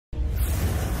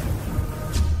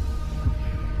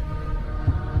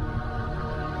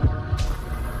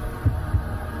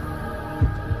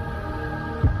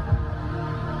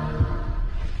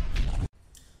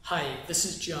Hi, this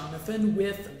is Jonathan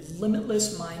with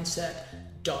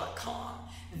LimitlessMindset.com,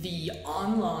 the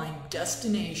online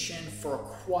destination for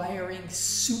acquiring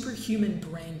superhuman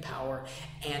brain power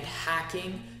and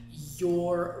hacking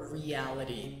your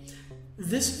reality.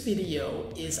 This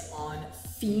video is on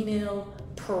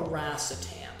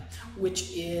phenylpiracetam,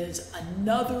 which is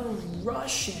another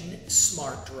Russian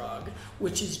smart drug,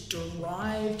 which is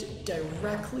derived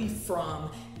directly from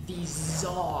the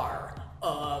Tsar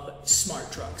of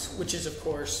smart drugs, which is of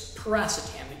course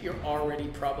piracetam that you're already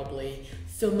probably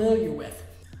familiar with.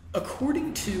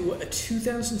 According to a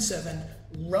 2007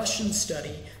 Russian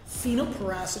study,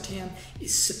 phenylpiracetam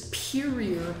is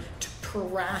superior to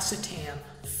piracetam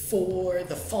for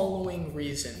the following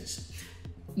reasons: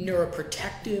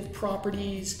 neuroprotective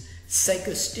properties,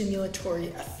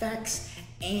 psychostimulatory effects,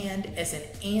 and as an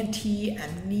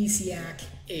anti-amnesiac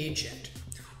agent.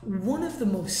 One of the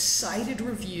most cited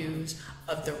reviews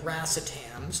of the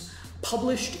racetams,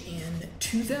 published in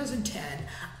 2010,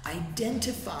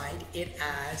 identified it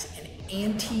as an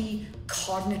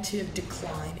anti-cognitive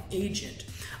decline agent,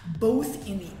 both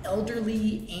in the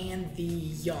elderly and the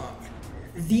young.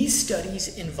 These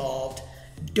studies involved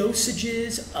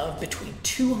dosages of between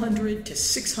 200 to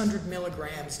 600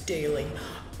 milligrams daily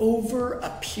over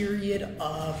a period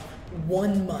of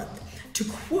 1 month. To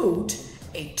quote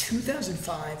a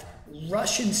 2005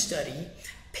 Russian study,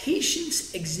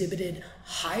 patients exhibited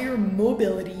higher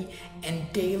mobility and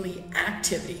daily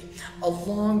activity,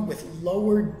 along with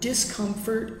lower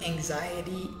discomfort,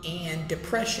 anxiety, and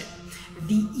depression.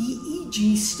 The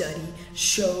EEG study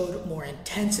showed more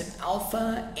intensive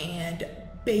alpha and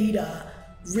beta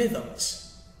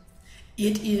rhythms.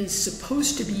 It is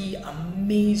supposed to be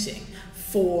amazing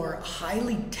for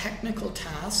highly technical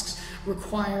tasks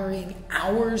requiring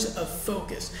hours of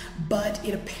focus, but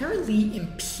it apparently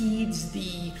impedes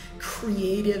the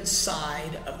creative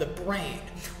side of the brain,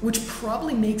 which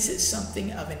probably makes it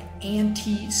something of an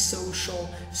antisocial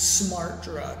smart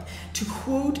drug. To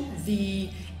quote the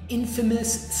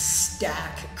infamous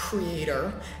Stack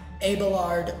creator,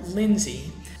 Abelard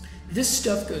Lindsay, "This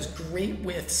stuff goes great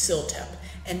with CILTEP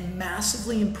and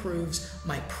massively improves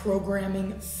my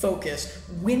programming focus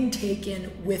when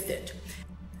taken with it.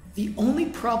 The only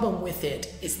problem with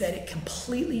it is that it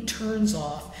completely turns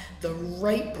off the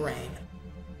right brain."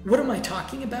 What am I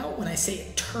talking about when I say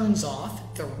it turns off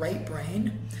the right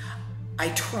brain? I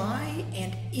try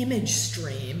and image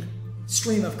stream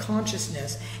of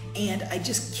consciousness, and I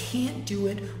just can't do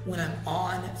it when I'm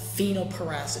on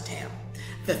phenylpiracetam.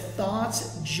 The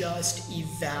thoughts just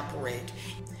evaporate.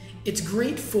 It's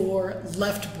great for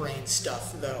left brain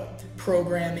stuff though,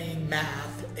 programming,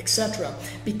 math, etc.,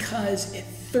 because it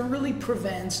thoroughly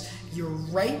prevents your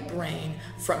right brain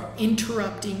from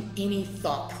interrupting any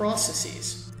thought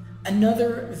processes.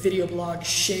 Another video blog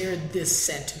shared this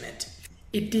sentiment.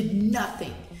 "It did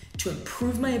nothing to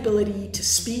improve my ability to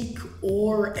speak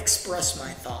or express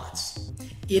my thoughts.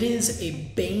 It is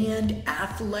a banned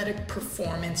athletic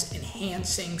performance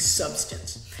enhancing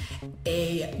substance.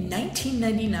 A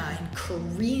 1999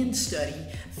 Korean study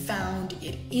found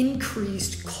it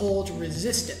increased cold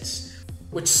resistance,"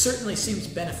 which certainly seems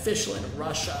beneficial in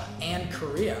Russia and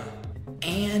Korea,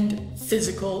 "and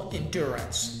physical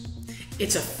endurance.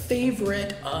 It's a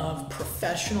favorite of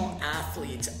professional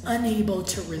athletes unable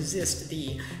to resist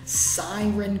the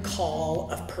siren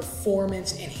call of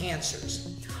performance enhancers.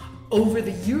 Over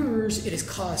the years, it has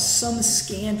caused some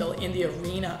scandal in the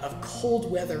arena of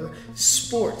cold weather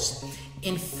sports.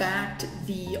 In fact,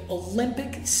 the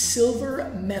Olympic silver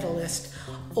medalist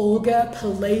Olga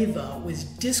Peleva was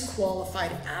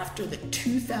disqualified after the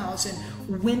 2000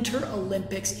 Winter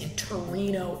Olympics in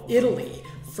Torino, Italy,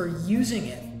 for using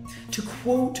it. To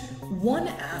quote one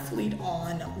athlete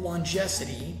on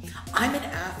longevity, "I'm an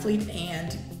athlete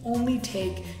and only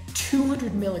take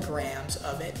 200 milligrams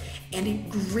of it, and it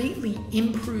greatly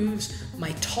improves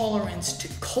my tolerance to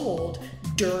cold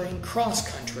during cross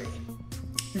country."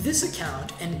 This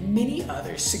account and many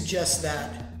others suggest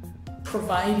that,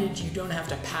 provided you don't have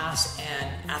to pass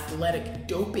an athletic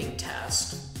doping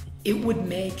test, it would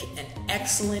make an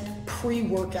excellent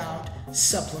pre-workout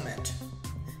supplement.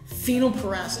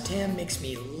 "Phenylpiracetam makes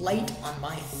me light on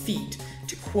my feet,"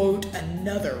 to quote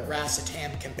another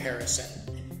racetam comparison.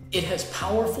 It has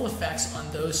powerful effects on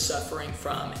those suffering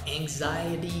from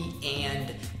anxiety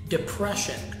and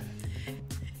depression.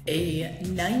 A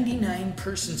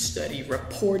 99-person study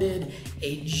reported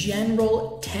a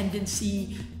general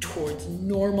tendency towards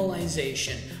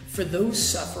normalization for those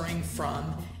suffering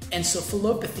from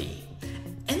encephalopathy.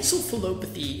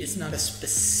 Encephalopathy is not a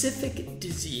specific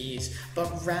disease,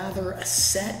 but rather a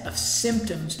set of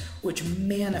symptoms which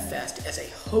manifest as a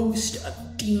host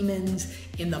of demons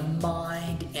in the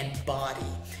mind and body.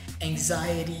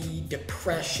 Anxiety,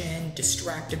 depression,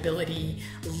 distractibility,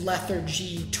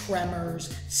 lethargy,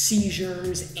 tremors,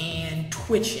 seizures, and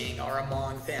twitching are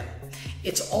among them.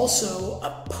 It's also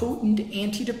a potent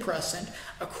antidepressant,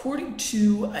 according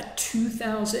to a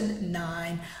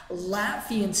 2009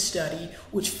 Latvian study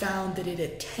which found that it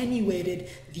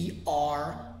attenuated the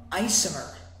R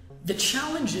isomer. The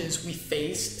challenges we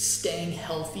face staying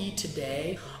healthy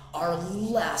today are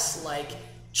less like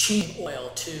changing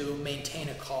oil to maintain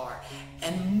a car,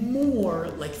 and more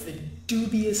like the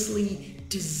dubiously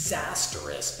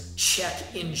disastrous check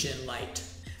engine light.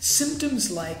 Symptoms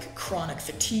like chronic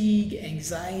fatigue,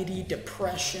 anxiety,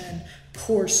 depression,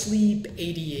 poor sleep,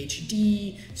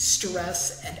 ADHD,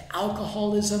 stress, and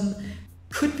alcoholism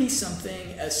could be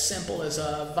something as simple as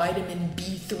a vitamin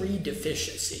B3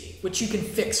 deficiency, which you can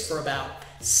fix for about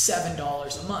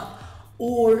 $7 a month.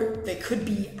 Or they could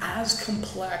be as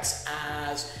complex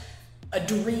as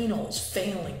adrenals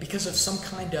failing because of some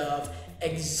kind of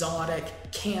exotic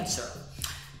cancer.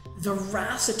 The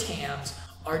racetams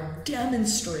are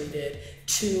demonstrated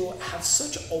to have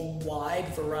such a wide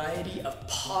variety of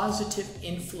positive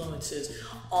influences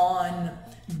on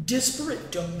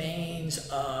disparate domains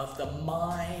of the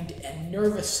mind and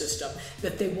nervous system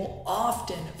that they will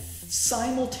often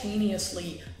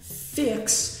simultaneously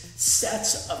fix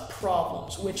sets of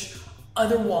problems which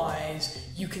otherwise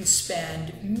you can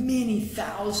spend many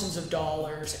thousands of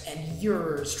dollars and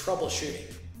years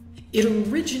troubleshooting. It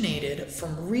originated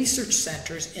from research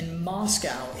centers in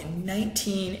Moscow in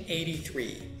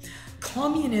 1983.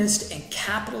 Communist and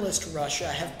capitalist Russia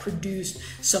have produced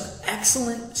some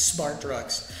excellent smart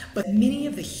drugs, but many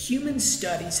of the human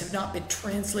studies have not been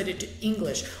translated to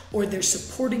English, or their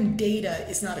supporting data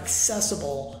is not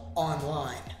accessible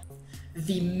online.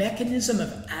 The mechanism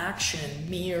of action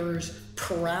mirrors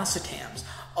piracetams,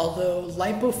 although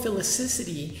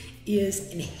lipophilicity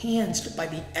is enhanced by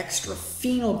the extra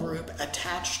phenyl group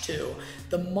attached to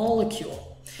the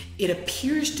molecule. It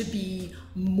appears to be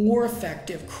more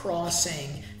effective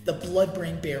crossing the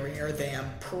blood-brain barrier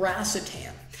than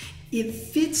piracetam. It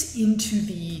fits into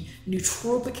the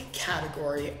nootropic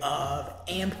category of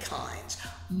AMPKINs,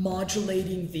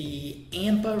 modulating the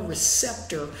AMPA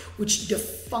receptor, which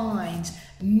defines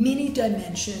many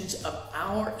dimensions of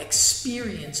our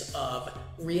experience of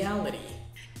reality.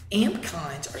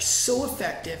 AMPKINs are so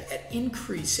effective at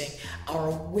increasing our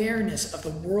awareness of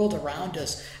the world around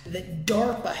us that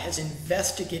DARPA has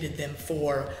investigated them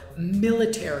for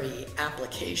military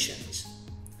applications.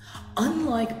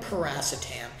 Unlike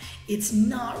piracetam, it's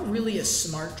not really a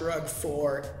smart drug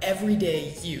for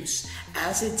everyday use,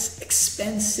 as it's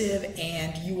expensive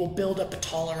and you will build up a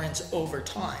tolerance over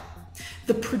time.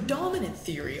 The predominant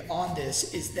theory on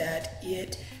this is that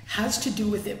it has to do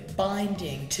with it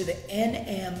binding to the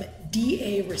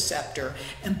NMDA receptor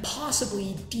and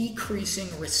possibly decreasing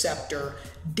receptor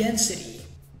density.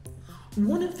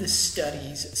 One of the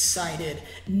studies cited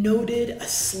noted a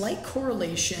slight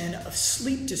correlation of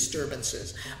sleep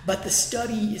disturbances, but the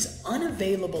study is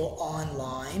unavailable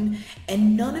online,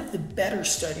 and none of the better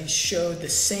studies showed the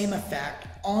same effect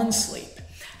on sleep.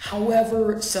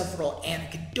 However, several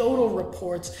anecdotal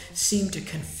reports seem to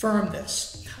confirm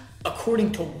this.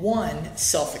 According to one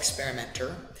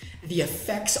self-experimenter, the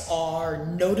effects are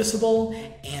noticeable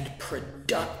and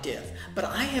productive, but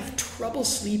I have trouble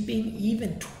sleeping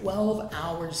even 12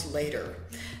 hours later.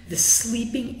 The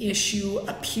sleeping issue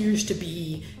appears to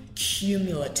be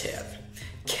cumulative.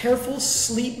 Careful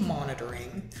sleep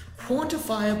monitoring,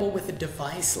 quantifiable with a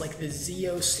device like the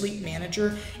Zeo Sleep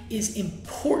Manager, is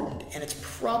important, and it's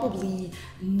probably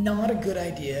not a good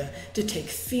idea to take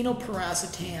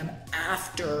phenylpiracetam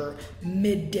after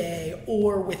midday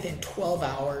or within 12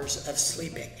 hours of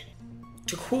sleeping.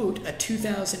 To quote a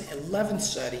 2011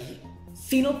 study,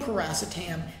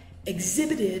 phenylpiracetam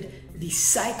exhibited the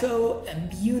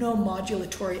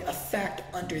psychoimmunomodulatory effect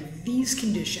under these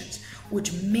conditions,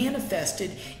 which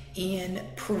manifested in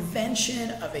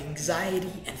prevention of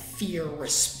anxiety and fear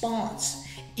response,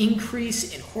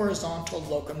 increase in horizontal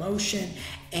locomotion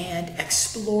and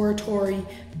exploratory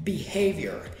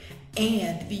behavior,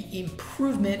 and the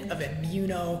improvement of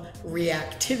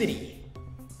immunoreactivity.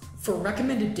 For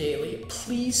recommended daily,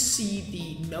 please see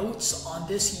the notes on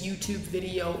this YouTube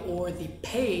video or the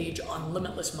page on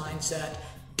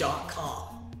limitlessmindset.com.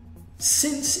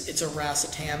 Since it's a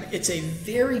racetam, it's a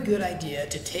very good idea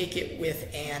to take it with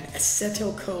an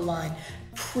acetylcholine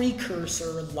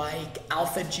precursor like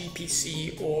alpha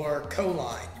GPC or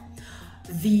choline.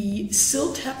 The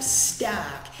CILTEP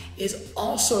stack is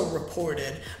also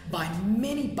reported by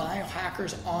many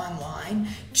biohackers online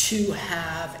to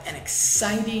have an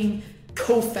exciting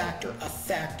cofactor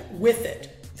effect with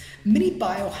it. Many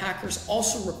biohackers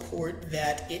also report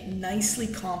that it nicely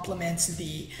complements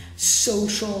the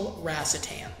social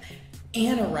racetam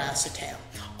and aracetam,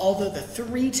 although the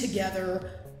three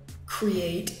together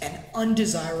create an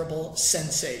undesirable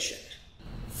sensation.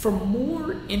 For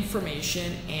more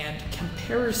information and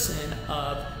comparison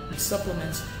of the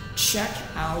supplements, check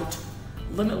out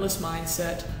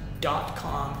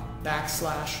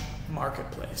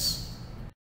limitlessmindset.com/marketplace.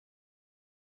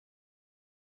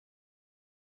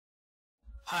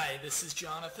 Hi, this is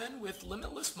Jonathan with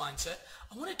Limitless Mindset.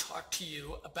 I want to talk to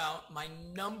you about my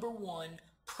number one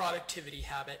productivity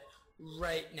habit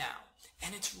right now.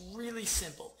 And it's really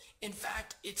simple. In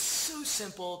fact, it's so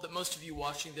simple that most of you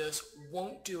watching this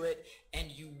won't do it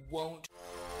and you won't